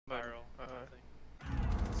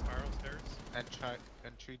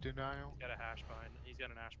Entry denial. Got a hash behind him. He's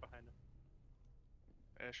got an ash behind him.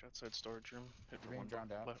 Ash outside storage room. Hit for Being one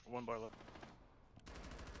drowned out. left. One bar left.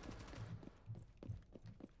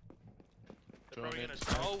 They're probably gonna.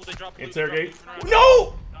 Oh, they dropped loot. Interrogate. Dropped loot.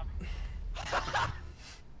 No!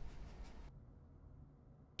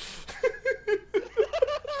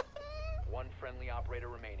 One friendly operator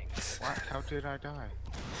remaining. What? How did I die?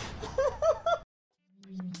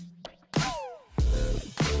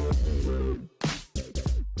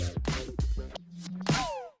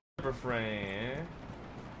 Friend.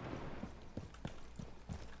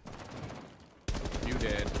 You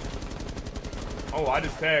did. Oh, I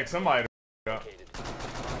just tagged somebody. Oh.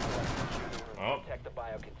 Protect the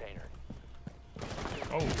bio container.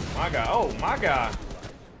 Oh my god. Oh my god.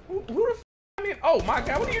 Who the f I mean? Oh my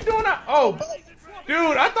god. What are you doing now? Oh,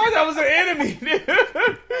 dude, I thought that was an enemy, dude.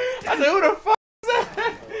 I said, who the fuck is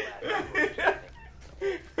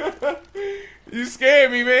that? You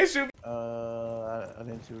scared me, man. Shoot me. I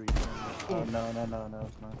didn't see where you were. No,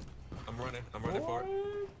 it's not. I'm running for it.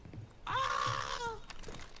 Ah!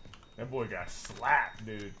 That boy got slapped,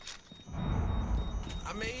 dude.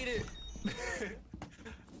 I made it. I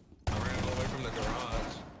ran all the way from the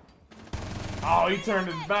garage. Oh, he turned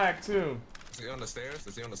his back too. Is he on the stairs?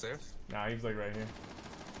 Is he on the stairs? Nah, he's like right here.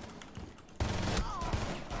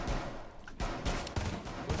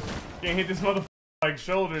 Can't hit this motherfucker like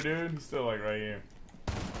shoulder, dude. He's still like right here.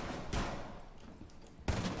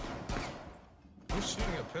 Who's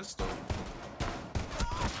shooting a pistol?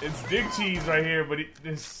 It's Dick Cheese right here, but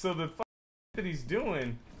so the fuck that he's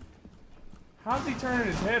doing, how's he turning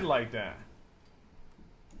his head like that?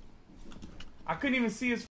 I couldn't even see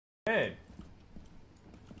his head.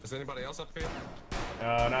 Is anybody else up here?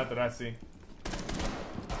 Not that I see.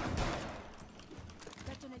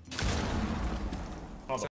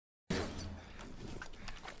 Oh,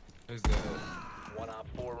 Who's dead? One op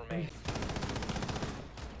 4 remaining.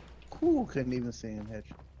 Cool, couldn't even see him, Hitch.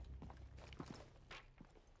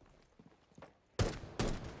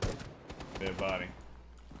 dead body.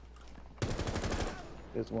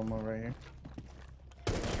 There's one more right here.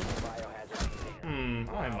 I'm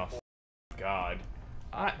a god.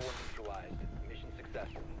 Mission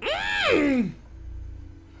successful.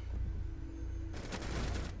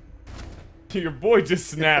 Your boy just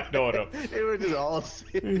snapped on him. They were just all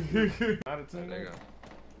sitting. Out of 10. There you go.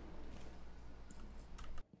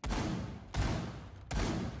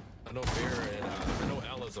 I know Mirror and I know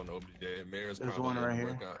Ella's on OBJ. Mirror's There's probably one right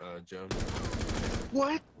here. Jim.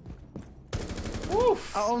 What?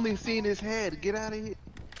 Woof. I only seen his head. Get out of here.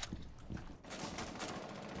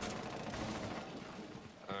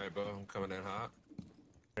 Alright, bro, I'm coming in hot.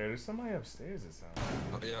 Hey, there's somebody upstairs or something.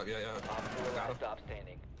 Oh, yeah. Got him. Stop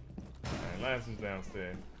standing. And Lance is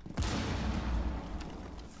downstairs.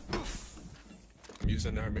 I'm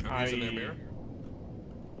using their mirror.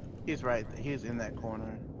 He's right. He's in that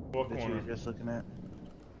corner. What that corner? you were just looking at.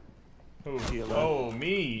 Who? He alive. Oh,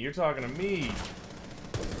 me. You're talking to me.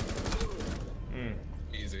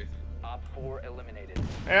 Easy. Op 4 eliminated.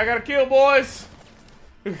 Hey, I got a kill, boys.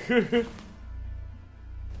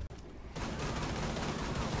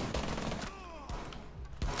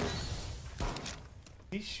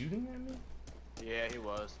 He's shooting at me? Yeah, he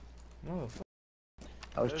was. Motherfucker.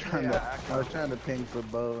 I was trying to ping for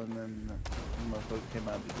Bo, and then the motherfucker came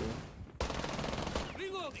out to do it.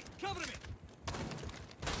 Reloading. Cover me.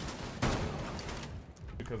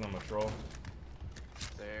 Because I'm a troll.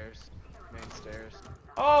 Stairs. Main stairs.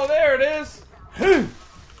 Oh, there it is.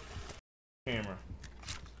 Camera.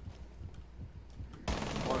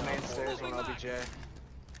 One main stairs, one OBJ.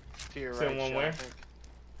 To your Say right, one shot, where? I think.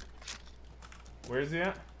 Where is he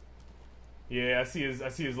at? Yeah, I see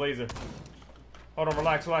his laser. Hold on,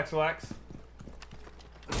 relax.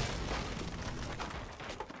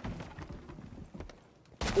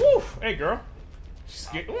 Woo! Hey, girl. She's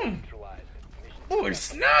scared. Oh, he's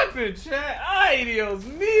snapping, chat. Ay, Dios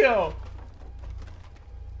mío.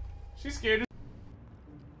 She's scared.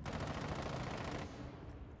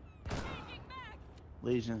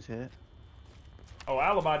 Legion's hit. Oh,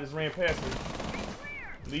 Alibi just ran past me.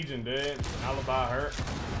 Legion dead. Alibi hurt.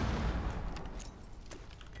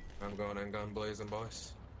 I'm going in gun blazing,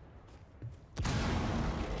 boys.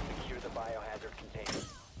 Secure the biohazard container.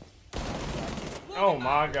 Oh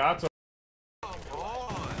my god. Come on!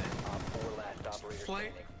 Op 4 last operator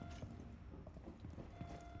Flank. standing.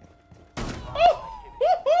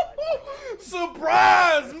 Surprise!